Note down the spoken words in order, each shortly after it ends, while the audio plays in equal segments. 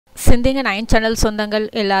சிந்திங்க 9 சேனல் சொந்தங்கள்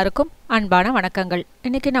எல்லாருக்கும் அன்பான வணக்கங்கள்.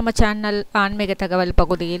 இன்னைக்கு நம்ம சேனல் ஆன்மீக தகவல்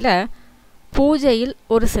பகுதியில் பூஜையில்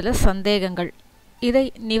ஒரு சில சந்தேகங்கள் இதை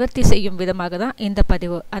நிவர்த்தி செய்யும் விதமாக தான் இந்த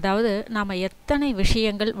பதிவு. அதாவது நாம் எத்தனை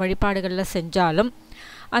விஷயங்கள் வழிபாடுகளில் செஞ்சாலும்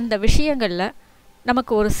அந்த விஷயங்களில்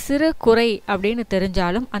நமக்கு ஒரு சிறு குறை அப்படின்னு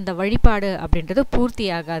தெரிஞ்சாலும் அந்த வழிபாடு அப்படின்றது பூர்த்தி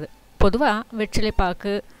ஆகாது. பொதுவாக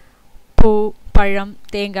வெற்றிலைப்பாக்கு, பூ, பழம்,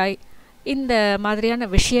 தேங்காய் இந்த மாதிரியான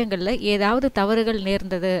விஷயங்களில் ஏதாவது தவறுகள்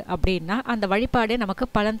நேர்ந்தது அப்படின்னா அந்த வழிபாடே நமக்கு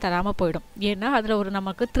பலன் தராமல் போயிடும். ஏன்னா அதில் ஒரு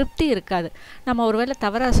நமக்கு திருப்தி இருக்காது. நம்ம ஒருவேளை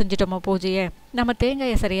தவறாக செஞ்சிட்டோமோ பூஜையை, நம்ம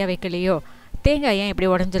தேங்காயை சரியாக வைக்கலையோ, தேங்காய் ஏன்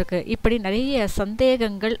இப்படி உடஞ்சிருக்கு, இப்படி நிறைய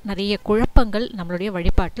சந்தேகங்கள், நிறைய குழப்பங்கள் நம்மளுடைய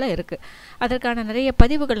வழிபாட்டில் இருக்குது. அதற்கான நிறைய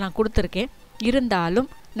பதிவுகள் நான் கொடுத்துருக்கேன். இருந்தாலும்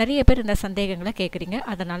நிறைய பேர் இந்த சந்தேகங்களை கேட்குறீங்க.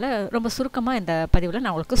 அதனால் ரொம்ப சுருக்கமாக இந்த பதிவில்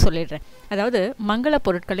நான் உங்களுக்கு சொல்லிடுறேன். அதாவது மங்கள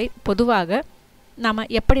பொருட்களை பொதுவாக நாம்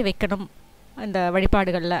எப்படி வைக்கணும் இந்த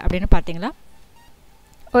வழிபாடுகளில் அப்படின்னு பார்த்தீங்களா,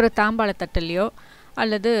 ஒரு தாம்பாள தட்டுலையோ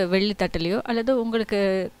அல்லது வெள்ளி தட்டுலையோ அல்லது உங்களுக்கு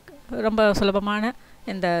ரொம்ப சுலபமான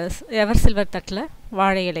இந்த எவர் சில்வர் தட்டில்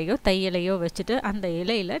வாழை இலையோ தை இலையோ வச்சுட்டு அந்த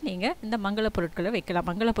இலையில் நீங்கள் இந்த மங்கள பொருட்களை வைக்கலாம்.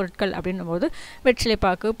 மங்கள பொருட்கள் அப்படின்னும் போது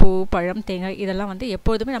வெற்றிலைப்பாக்கு, பூ, பழம், தேங்காய் இதெல்லாம்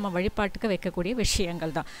எப்போதுமே நம்ம வழிபாட்டுக்கு வைக்கக்கூடிய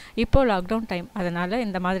விஷயங்கள் தான். இப்போது லாக்டவுன் டைம், அதனால்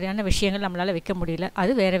இந்த மாதிரியான விஷயங்கள் நம்மளால் வைக்க முடியல,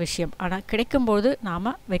 அது வேறு விஷயம். ஆனால் கிடைக்கும்போது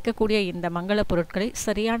நாம் வைக்கக்கூடிய இந்த மங்கள பொருட்களை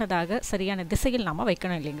சரியானதாக சரியான திசையில் நாம்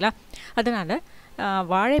வைக்கணும் இல்லைங்களா. அதனால்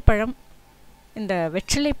வாழைப்பழம், இந்த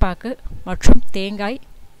வெற்றிலைப்பாக்கு மற்றும் தேங்காய்,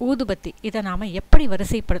 ஊதுபத்தி இதை நாம் எப்படி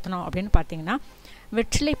வரிசைப்படுத்தணும் அப்படின்னு பார்த்தீங்கன்னா,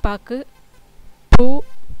 வெற்றிலைப்பாக்கு, பூ,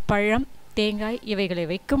 பழம், தேங்காய் இவைகளை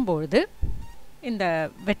வைக்கும்பொழுது இந்த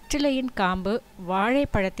வெற்றிலையின் காம்பு,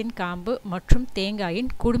 வாழைப்பழத்தின் காம்பு மற்றும்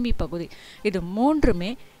தேங்காயின் குடுமி பகுதி இது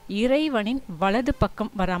மூன்றுமே இறைவனின் வலது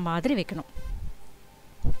பக்கம் வர மாதிரி வைக்கணும்.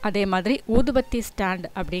 அதே மாதிரி ஊதுபத்தி ஸ்டாண்ட்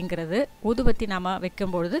அப்படிங்கிறது, ஊதுபத்தி நாம்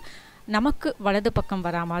வைக்கும்பொழுது நமக்கு வலது பக்கம்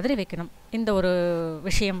வரா மாதிரி வைக்கணும். இந்த ஒரு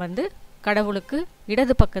விஷயம் கடவுளுக்கு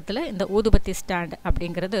இடது பக்கத்தில் இந்த ஊதுபத்தி ஸ்டாண்ட்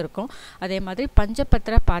அப்படிங்கிறது இருக்கும். அதே மாதிரி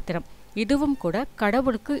பஞ்சபத்திர பாத்திரம் இதுவும் கூட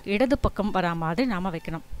கடவுளுக்கு இடது பக்கம் வரா மாதிரி நாம்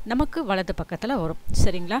வைக்கணும், நமக்கு வலது பக்கத்தில் வரும்.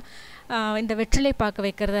 சரிங்களா. இந்த வெற்றிலை பாக்கு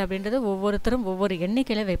வைக்கிறது அப்படின்றது ஒவ்வொருத்தரும் ஒவ்வொரு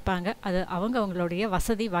எண்ணிக்கையில் வைப்பாங்க. அது அவங்களுடைய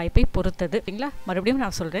வசதி வாய்ப்பை பொறுத்தது. சரிங்களா. மறுபடியும்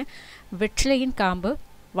நான் சொல்கிறேன், வெற்றிலையின் காம்பு,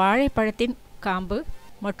 வாழைப்பழத்தின் காம்பு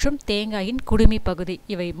மற்றும் தேங்காயின் குடுமி பகுதி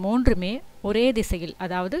இவை மூன்றுமே ஒரே திசையில்,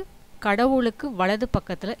 அதாவது கடவுளுக்கு வலது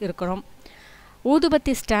பக்கத்தில் இருக்கணும்.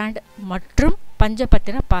 ஊதுபத்தி ஸ்டாண்ட் மற்றும்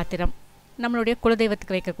பஞ்சபத்திர பாத்திரம், நம்மளுடைய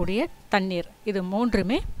குலதெய்வத்துக்கு வைக்கக்கூடிய தண்ணீர், இது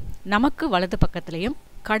மூன்றுமே நமக்கு வலது பக்கத்துலேயும்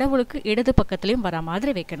கடவுளுக்கு இடது பக்கத்துலேயும் வர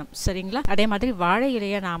மாதிரி வைக்கணும். சரிங்களா. அதே மாதிரி வாழை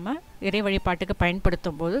இலையை நாம் இறை வழிபாட்டுக்கு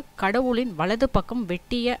பயன்படுத்தும் போது கடவுளின் வலது பக்கம்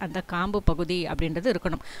வெட்டிய அந்த காம்பு பகுதி அப்படின்றது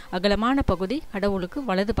இருக்கணும். அகலமான பகுதி கடவுளுக்கு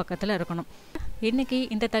வலது பக்கத்தில் இருக்கணும். இன்றைக்கி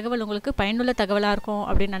இந்த தகவல் உங்களுக்கு பயனுள்ள தகவலாக இருக்கும்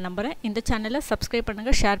அப்படின்னு நான் நம்புகிறேன். இந்த சேனலை சப்ஸ்கிரைப்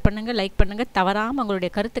பண்ணுங்கள், ஷேர் பண்ணுங்கள், லைக் பண்ணுங்கள், தவறாமல்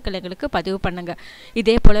உங்களுடைய கருத்துக்களை எங்களுக்கு பதிவு பண்ணுங்கள்.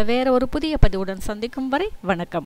 இதே போல் வேறு ஒரு புதிய பதிவுடன் சந்திக்கும் வரை வணக்கம்.